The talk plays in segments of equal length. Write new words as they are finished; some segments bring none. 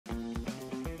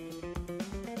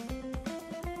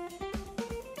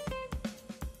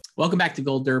Welcome back to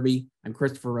Gold Derby. I'm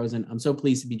Christopher Rosen. I'm so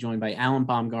pleased to be joined by Alan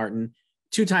Baumgarten,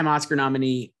 two-time Oscar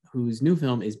nominee, whose new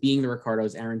film is Being the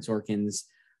Ricardos, Aaron Sorkin's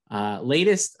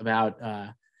latest about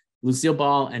Lucille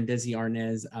Ball and Desi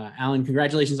Arnaz. Alan,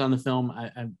 congratulations on the film.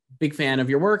 I'm a big fan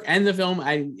of your work and the film.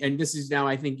 And this is now,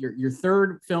 I think, your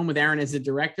third film with Aaron as a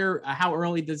director. How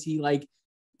early does he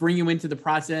bring you into the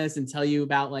process and tell you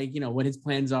about what his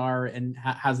plans are, and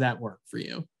how's that work for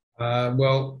you?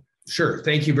 Well, sure.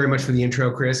 Thank you very much for the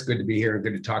intro, Chris. Good to be here and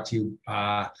good to talk to you.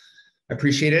 I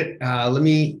appreciate it. Let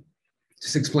me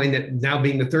just explain that now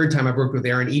being the third time I've worked with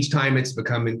Aaron, each time it's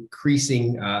become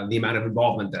increasing the amount of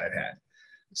involvement that I've had.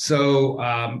 So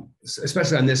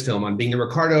especially on this film, on Being the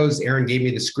Ricardos, Aaron gave me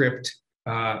the script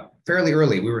fairly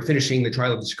early. We were finishing the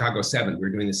trial of the Chicago 7. We were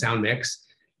doing the sound mix,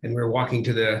 and we were walking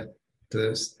to the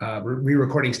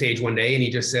re-recording stage one day, and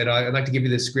he just said, I'd like to give you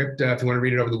this script if you want to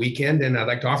read it over the weekend, and I'd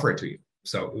like to offer it to you.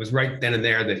 So it was right then and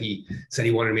there that he said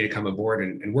he wanted me to come aboard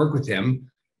and work with him.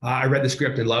 I read the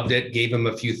script and loved it, gave him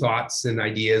a few thoughts and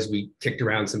ideas. We kicked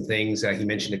around some things. He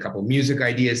mentioned a couple music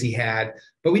ideas he had,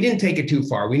 but we didn't take it too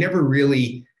far. We never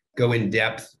really go in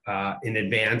depth in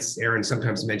advance. Aaron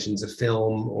sometimes mentions a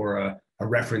film or a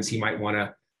reference he might want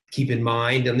to keep in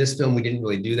mind. On this film, we didn't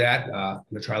really do that.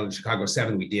 In the trial of the Chicago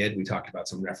 7, we did. We talked about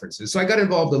some references. So I got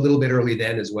involved a little bit early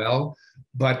then as well.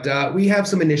 But we have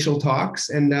some initial talks.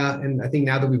 And I think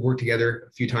now that we've worked together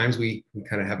a few times, we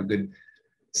kind of have a good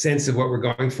sense of what we're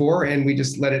going for. And we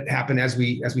just let it happen as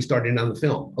we started in on the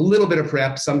film. A little bit of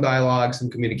prep, some dialogue, some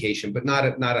communication, but not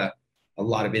a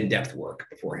lot of in-depth work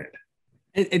beforehand.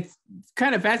 It's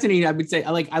kind of fascinating. I would say,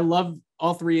 I love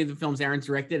all three of the films Aaron's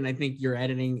directed, and I think your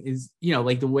editing is,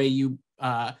 the way you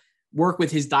work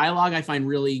with his dialogue, I find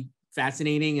really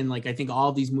fascinating. And I think all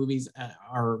of these movies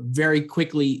are very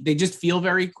quickly, they just feel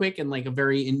very quick and a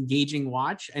very engaging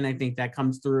watch. And I think that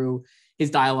comes through his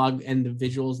dialogue and the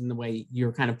visuals and the way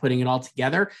you're kind of putting it all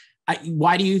together.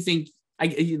 Why do you think, I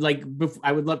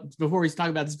would love, before we talk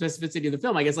about the specificity of the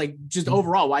film, I guess, just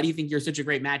overall, why do you think you're such a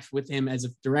great match with him as a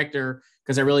director?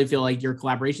 Because I really feel like your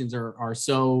collaborations are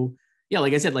so,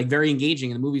 like I said, very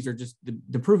engaging, and the movies are just,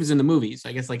 the proof is in the movies. So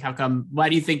I guess, why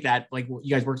do you think that, you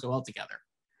guys work so well together?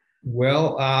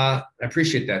 Well, I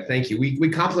appreciate that. Thank you. We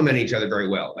complement each other very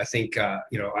well. I think, I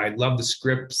love the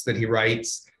scripts that he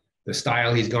writes, the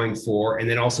style he's going for, and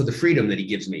then also the freedom that he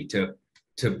gives me to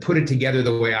put it together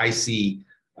the way I see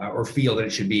or feel that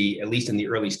it should be, at least in the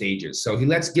early stages. So he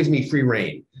gives me free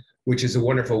rein, which is a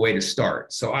wonderful way to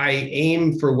start. So I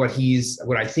aim for what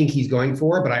I think he's going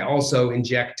for, but I also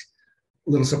inject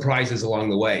little surprises along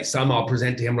the way. Some I'll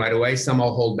present to him right away, some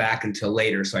I'll hold back until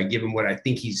later. So I give him what I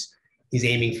think he's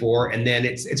aiming for. And then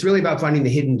it's really about finding the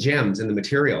hidden gems in the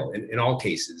material in all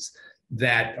cases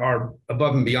that are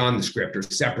above and beyond the script or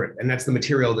separate. And that's the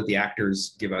material that the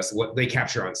actors give us, what they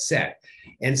capture on set.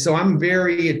 And so I'm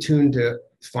very attuned to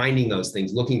finding those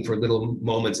things, looking for little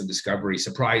moments of discovery,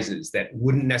 surprises that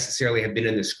wouldn't necessarily have been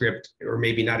in the script, or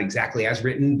maybe not exactly as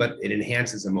written, but it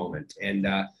enhances a moment. And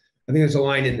I think there's a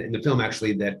line in the film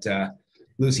actually that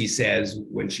Lucy says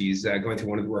when she's going through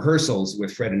one of the rehearsals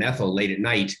with Fred and Ethel late at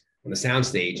night on the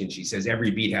soundstage, and she says,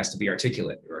 every beat has to be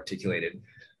articulated.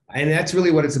 And that's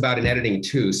really what it's about in editing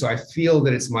too. So I feel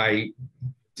that it's my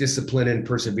discipline and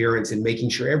perseverance in making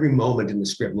sure every moment in the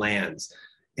script lands.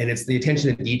 And it's the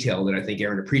attention to detail that I think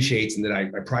Aaron appreciates, and that I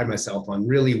pride myself on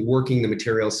really working the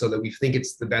material so that we think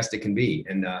it's the best it can be.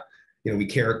 And, we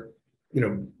care,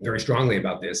 very strongly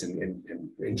about this and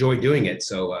enjoy doing it.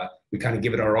 So we kind of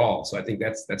give it our all. So I think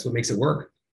that's what makes it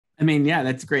work. I mean, yeah,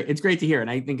 that's great. It's great to hear. And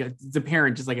I think it's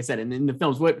apparent, just like I said, and in the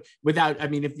films, would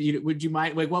you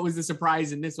mind, what was the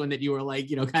surprise in this one that you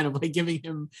were kind of giving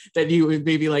him, that you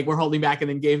maybe were holding back and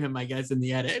then gave him, I guess, in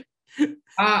the edit?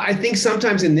 I think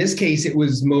sometimes in this case, it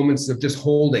was moments of just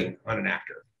holding on an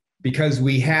actor, because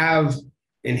we have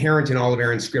inherent in all of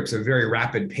Aaron's scripts a very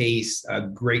rapid pace, a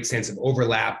great sense of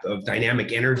overlap, of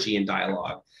dynamic energy and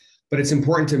dialogue. But it's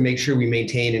important to make sure we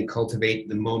maintain and cultivate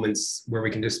the moments where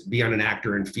we can just be on an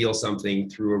actor and feel something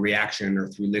through a reaction or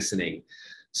through listening.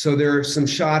 So there are some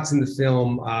shots in the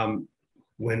film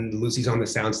when Lucy's on the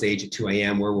soundstage at 2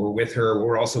 a.m. where we're with her.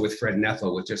 We're also with Fred and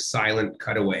Ethel with just silent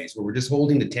cutaways where we're just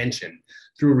holding the tension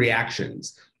through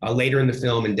reactions. Later in the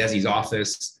film in Desi's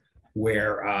office,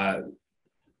 where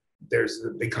there's a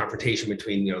big confrontation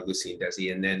between Lucy and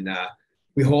Desi, and then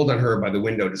we hold on her by the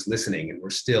window just listening, and we're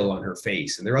still on her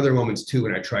face. And there are other moments too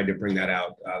when I tried to bring that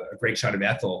out. A great shot of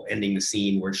Ethel ending the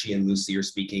scene where she and Lucy are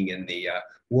speaking in the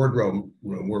wardrobe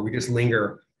room, where we just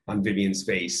linger on Vivian's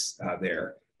face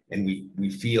there, and we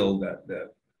feel that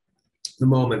the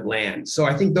moment land. So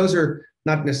I think those are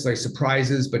not necessarily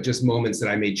surprises, but just moments that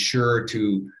I made sure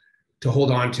to to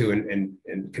hold on to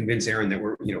and convince Aaron that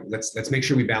we're, let's make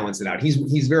sure we balance it out.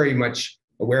 He's very much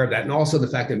aware of that. And also the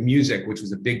fact that music, which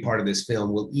was a big part of this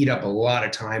film, will eat up a lot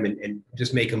of time and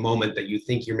just make a moment that you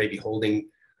think you're maybe holding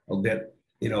a bit,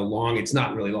 long. It's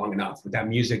not really long enough. With that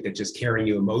music that's just carrying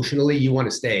you emotionally, you want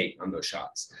to stay on those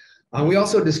shots. We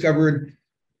also discovered,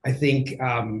 I think,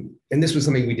 and this was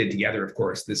something we did together, of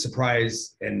course, the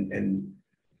surprise and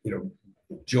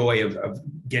joy of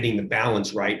getting the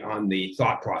balance right on the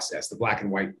thought process, the black and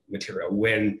white material,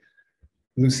 when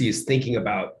Lucy is thinking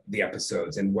about the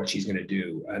episodes and what she's going to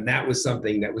do. And that was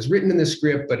something that was written in the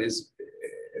script, but as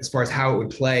far as how it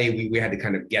would play, we had to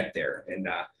kind of get there. And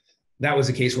that was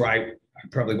a case where I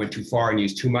probably went too far and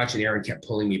used too much, and Aaron kept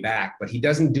pulling me back. But he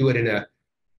doesn't do it in a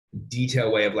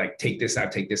detailed way of like, take this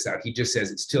out, take this out. He just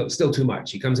says it's still too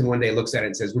much. He comes in one day, looks at it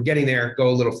and says, we're getting there, go a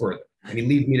little further. And he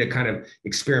leaves me to kind of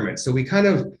experiment. So we kind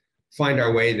of find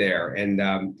our way there. And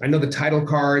I know the title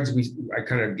cards, I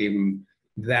kind of gave him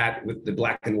that with the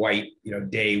black and white,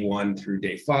 day 1 through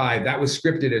day 5. That was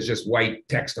scripted as just white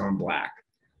text on black.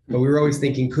 But we were always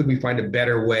thinking, could we find a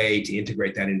better way to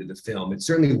integrate that into the film? It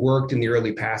certainly worked in the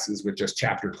early passes with just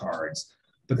chapter cards.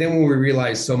 But then when we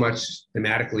realized so much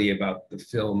thematically about the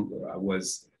film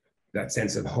was that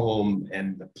sense of home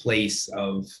and the place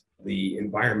of the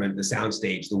environment, the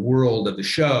soundstage, the world of the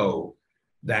show,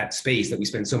 that space that we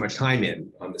spend so much time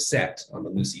in on the set, on the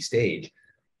Lucy stage.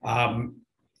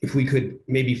 If we could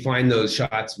maybe find those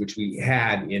shots, which we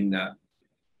had in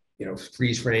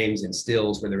freeze frames and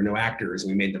stills where there were no actors,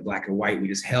 and we made them black and white, we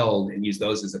just held and used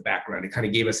those as a background. It kind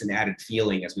of gave us an added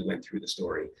feeling as we went through the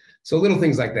story. So little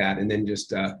things like that, and then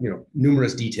just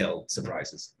numerous detailed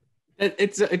surprises.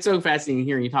 It's so fascinating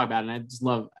hearing you talk about it. And I just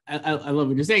love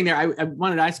what you're saying there. I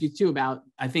wanted to ask you too about,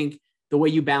 I think, the way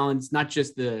you balance not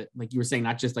just like you were saying,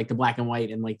 not just like the black and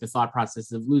white and like the thought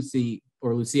process of Lucy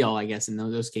or Lucille, I guess, in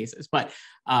those cases, but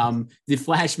the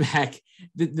flashback,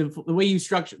 the way you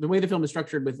structure, the way the film is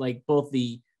structured with like both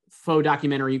the faux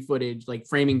documentary footage, like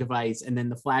framing device, and then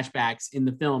the flashbacks in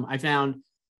the film, I found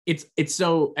it's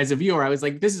so, as a viewer, I was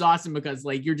like, this is awesome because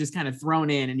like you're just kind of thrown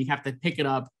in and you have to pick it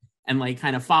up and like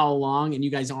kind of follow along, and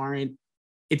you guys aren't,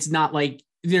 it's not like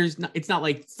it's not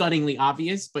like thuddingly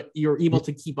obvious, but you're able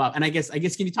to keep up. And I guess,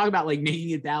 can you talk about like making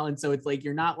it balanced so it's like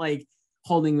you're not like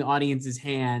holding the audience's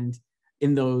hand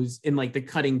in like the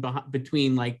cutting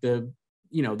between like the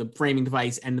framing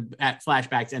device and the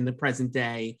flashbacks and the present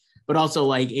day, but also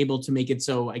like able to make it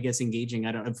so, I guess, engaging,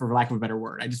 for lack of a better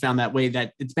word. I just found that way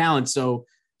that it's balanced so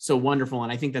wonderful.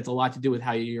 And I think that's a lot to do with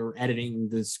how you're editing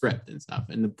the script and stuff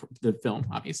and the film,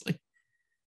 obviously.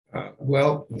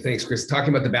 Well, thanks, Chris. Talking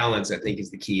about the balance, I think, is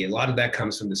the key. A lot of that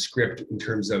comes from the script in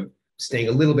terms of staying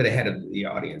a little bit ahead of the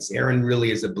audience. Aaron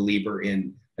really is a believer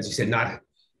in, as you said, not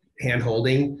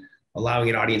hand-holding, allowing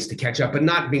an audience to catch up, but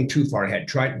not being too far ahead.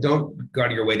 Don't go out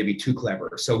of your way to be too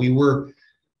clever. So we were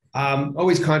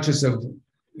always conscious of,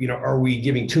 are we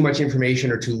giving too much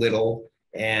information or too little?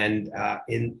 And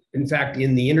in fact,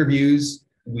 in the interviews,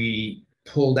 we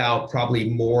pulled out probably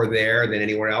more there than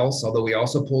anywhere else, although we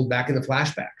also pulled back in the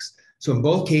flashbacks. So in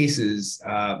both cases,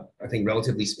 I think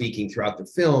relatively speaking throughout the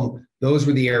film, those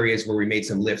were the areas where we made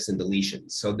some lifts and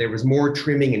deletions. So there was more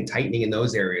trimming and tightening in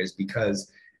those areas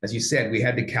because, as you said, we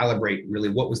had to calibrate really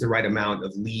what was the right amount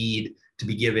of lead to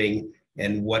be giving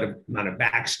and what amount of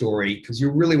backstory, because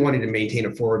you're really wanting to maintain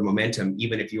a forward momentum,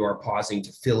 even if you are pausing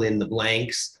to fill in the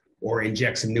blanks or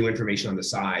inject some new information on the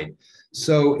side.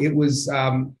 So it was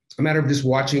a matter of just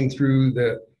watching through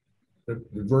the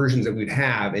versions that we'd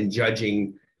have and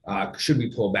judging, should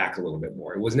we pull back a little bit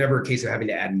more? It was never a case of having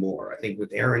to add more. I think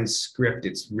with Aaron's script,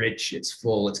 it's rich, it's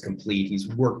full, it's complete. He's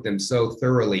worked them so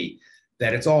thoroughly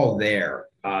that it's all there.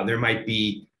 There might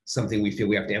be something we feel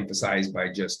we have to emphasize by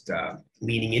just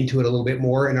leaning into it a little bit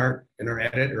more in our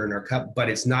edit or in our cut, but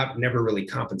it's never really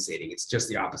compensating. It's just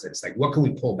the opposite. It's like, what can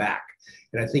we pull back?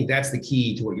 And I think that's the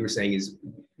key to what you were saying is,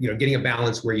 getting a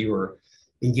balance where you are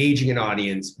engaging an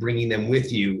audience, bringing them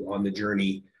with you on the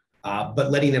journey, but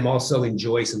letting them also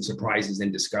enjoy some surprises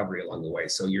and discovery along the way.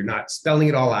 So you're not spelling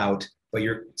it all out, but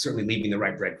you're certainly leaving the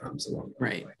right breadcrumbs along the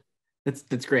way.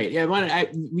 That's great. Yeah,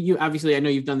 you obviously, I know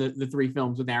you've done the 3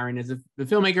 films with Aaron as the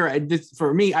filmmaker. This,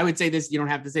 for me, I would say this. You don't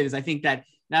have to say this. I think that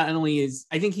not only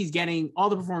I think he's getting all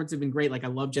the performances have been great. Like I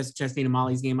love Chastain and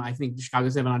Molly's Game. I think the Chicago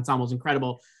 7 ensemble is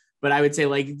incredible. But I would say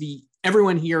like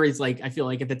everyone here is like, I feel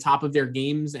like at the top of their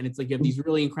games, and it's like you have these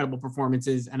really incredible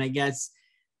performances. And I guess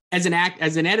as an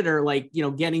editor, like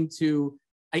getting to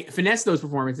finesse those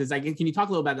performances. Can you talk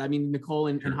a little about that? I mean, Nicole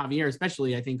and Javier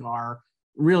especially, I think, are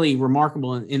really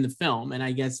remarkable in the film. And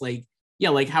I guess like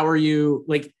how are you,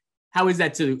 like how is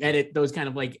that to edit those kind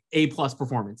of like A+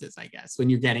 performances, I guess, when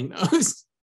you're getting those?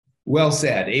 Well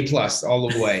said. A+ all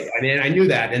the way. I mean, I knew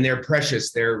that, and they're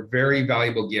precious. They're very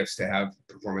valuable gifts to have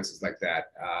performances like that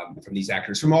from these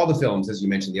actors, from all the films, as you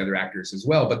mentioned, the other actors as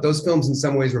well. But those films in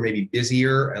some ways were maybe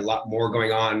busier, a lot more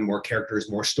going on, more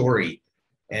characters, more story.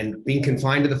 And being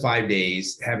confined to the 5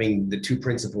 days, having the two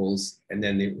principals and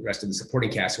then the rest of the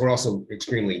supporting cast who are also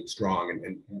extremely strong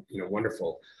and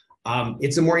wonderful.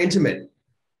 It's a more intimate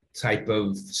type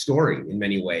of story in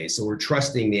many ways. So we're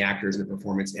trusting the actors and the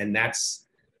performance, and that's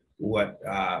what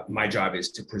my job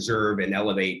is, to preserve and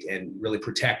elevate and really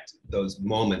protect those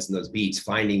moments and those beats,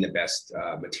 finding the best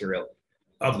material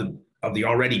of the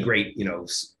already great,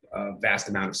 vast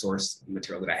amount of source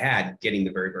material that I had, getting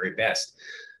the very, very best.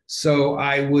 So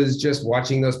I was just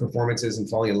watching those performances and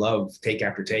falling in love take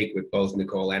after take with both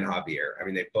Nicole and Javier. I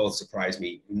mean, they both surprised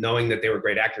me. Knowing that they were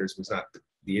great actors was not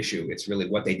the issue. It's really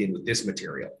what they did with this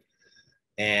material.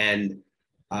 And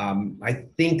I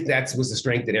think that was the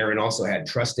strength that Aaron also had,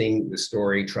 trusting the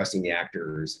story, trusting the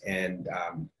actors. And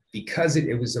because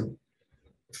it was a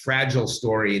fragile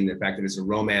story in the fact that it's a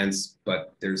romance,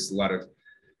 but there's a lot of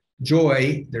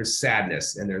joy, there's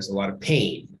sadness, and there's a lot of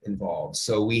pain involved.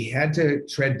 So we had to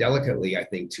tread delicately, I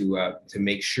think, to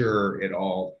make sure it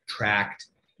all tracked.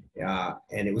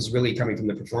 And it was really coming from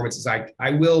the performances.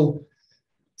 I will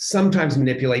sometimes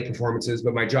manipulate performances,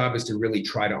 but my job is to really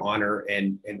try to honor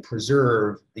and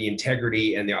preserve the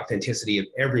integrity and the authenticity of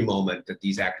every moment that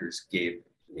these actors gave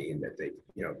me and that they,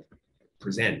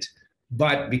 present.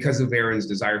 But because of Aaron's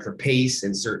desire for pace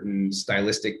and certain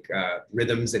stylistic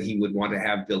rhythms that he would want to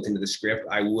have built into the script,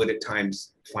 I would at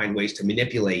times find ways to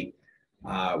manipulate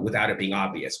without it being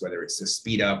obvious, whether it's a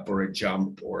speed up or a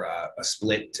jump or a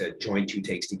split to join two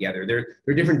takes together. There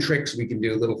are different tricks we can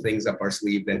do, little things up our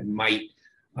sleeve that might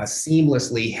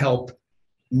seamlessly help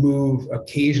move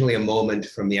occasionally a moment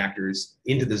from the actors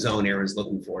into the zone Aaron's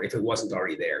looking for, if it wasn't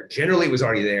already there. Generally, it was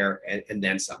already there, and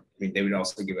then some. I mean, they would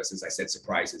also give us, as I said,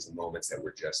 surprises and moments that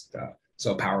were just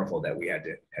so powerful that we had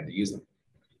to use them.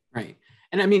 Right.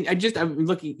 And I mean, I'm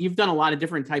looking, you've done a lot of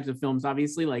different types of films,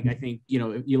 obviously. Like, I think,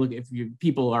 if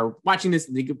people are watching this,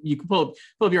 you can pull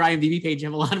up your IMDb page. You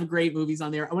have a lot of great movies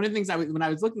on there. One of the things when I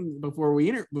was looking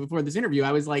before this interview,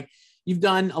 I was like, you've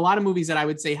done a lot of movies that I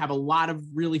would say have a lot of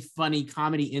really funny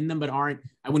comedy in them, but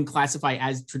I wouldn't classify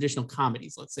as traditional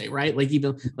comedies, let's say, right? Like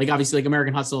even like obviously like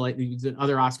American Hustle, like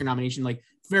other Oscar nomination, like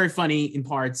very funny in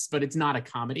parts, but it's not a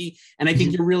comedy. And I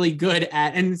think you're really good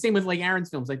at, and the same with like Aaron's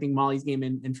films. I think Molly's Game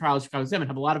and Trial of Chicago 7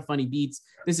 have a lot of funny beats.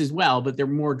 This as well, but they're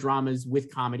more dramas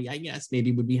with comedy, I guess,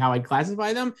 maybe would be how I'd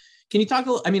classify them. Can you talk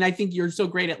I mean, I think you're so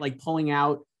great at like pulling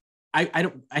out,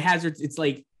 I hazard, it's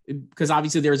like, because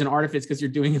obviously there's an artifice because you're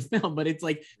doing a film, but it's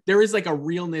like there is like a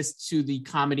realness to the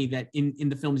comedy that in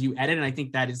the films you edit, and I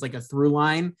think that is like a through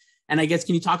line. And I guess,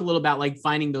 can you talk a little about like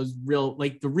finding those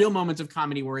the real moments of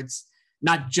comedy where it's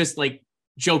not just like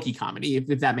jokey comedy,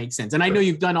 if that makes sense? And I know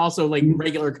you've done also like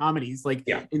regular comedies like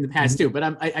in the past too, but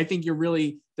I think you're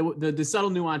really the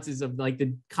subtle nuances of like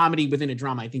the comedy within a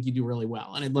drama. I think you do really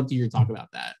well, and I'd love to hear you talk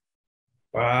about that.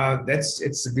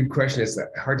 It's a good question. It's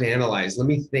hard to analyze. Let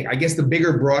me think. I guess the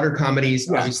bigger, broader comedies,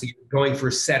 obviously going for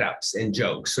setups and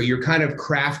jokes. So you're kind of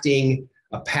crafting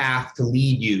a path to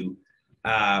lead you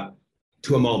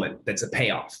to a moment that's a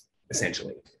payoff,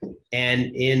 essentially.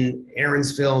 And in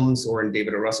Aaron's films or in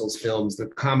David O. Russell's films, the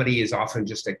comedy is often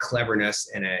just a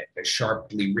cleverness and a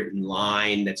sharply written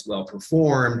line that's well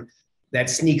performed that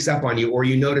sneaks up on you, or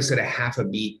you notice it a half a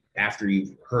beat after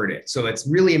you've heard it. So it's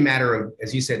really a matter of,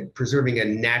 as you said, preserving a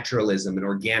naturalism, an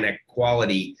organic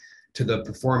quality to the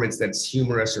performance that's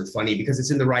humorous or funny, because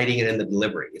it's in the writing and in the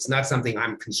delivery. It's not something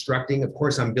I'm constructing. Of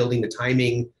course, I'm building the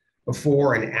timing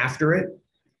before and after it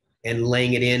and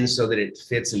laying it in so that it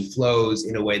fits and flows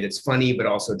in a way that's funny, but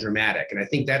also dramatic. And I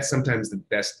think that's sometimes the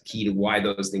best key to why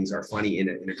those things are funny in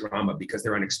a drama, because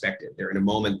they're unexpected. They're in a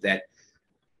moment that,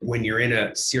 when you're in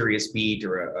a serious beat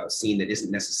or a scene that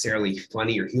isn't necessarily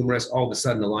funny or humorous, all of a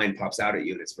sudden the line pops out at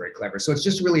you and it's very clever. So it's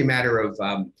just really a matter of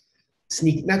not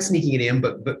sneaking it in,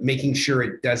 but making sure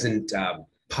it doesn't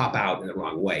pop out in the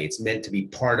wrong way. It's meant to be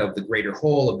part of the greater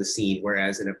whole of the scene,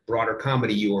 whereas in a broader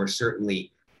comedy, you are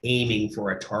certainly aiming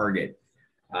for a target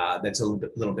that's a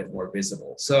little bit more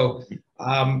visible. So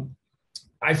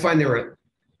I find there are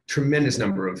tremendous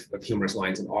number of humorous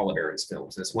lines in all of Aaron's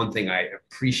films. That's one thing I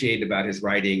appreciate about his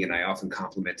writing, and I often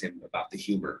compliment him about the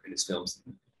humor in his films,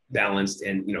 balanced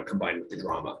and combined with the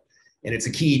drama. And it's a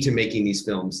key to making these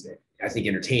films, I think,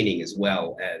 entertaining as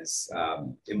well as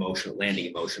landing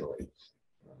emotionally.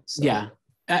 So. Yeah.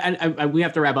 we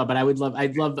have to wrap up, but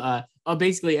I'd love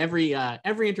basically every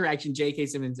interaction J.K.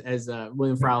 Simmons as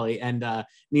William Frawley and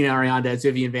Nina Arianda as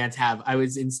Vivian Vance have. I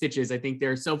was in stitches. I think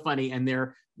they're so funny, and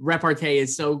their repartee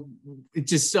is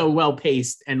just so well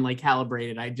paced and like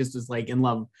calibrated. I just was like in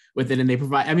love with it, and they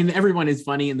provide. I mean, everyone is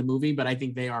funny in the movie, but I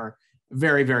think they are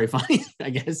very, very funny. I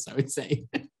guess I would say.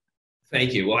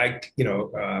 Thank you. Well,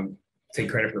 take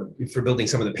credit for building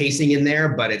some of the pacing in there,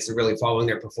 but it's really following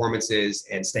their performances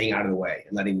and staying out of the way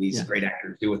and letting these great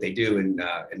actors do what they do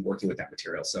and working with that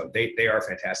material. So they are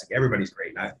fantastic. Everybody's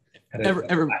great. And I had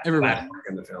everybody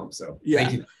in the film. So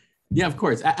thank you. Yeah, of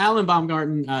course. Alan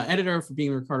Baumgarten, editor for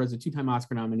Being the Ricardos, a 2-time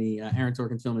Oscar nominee. Aaron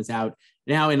Sorkin film is out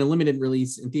now in a limited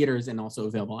release in theaters and also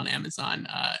available on Amazon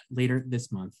later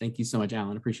this month. Thank you so much,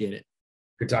 Alan. Appreciate it.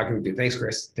 Good talking with you. Thanks,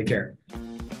 Chris. Take care.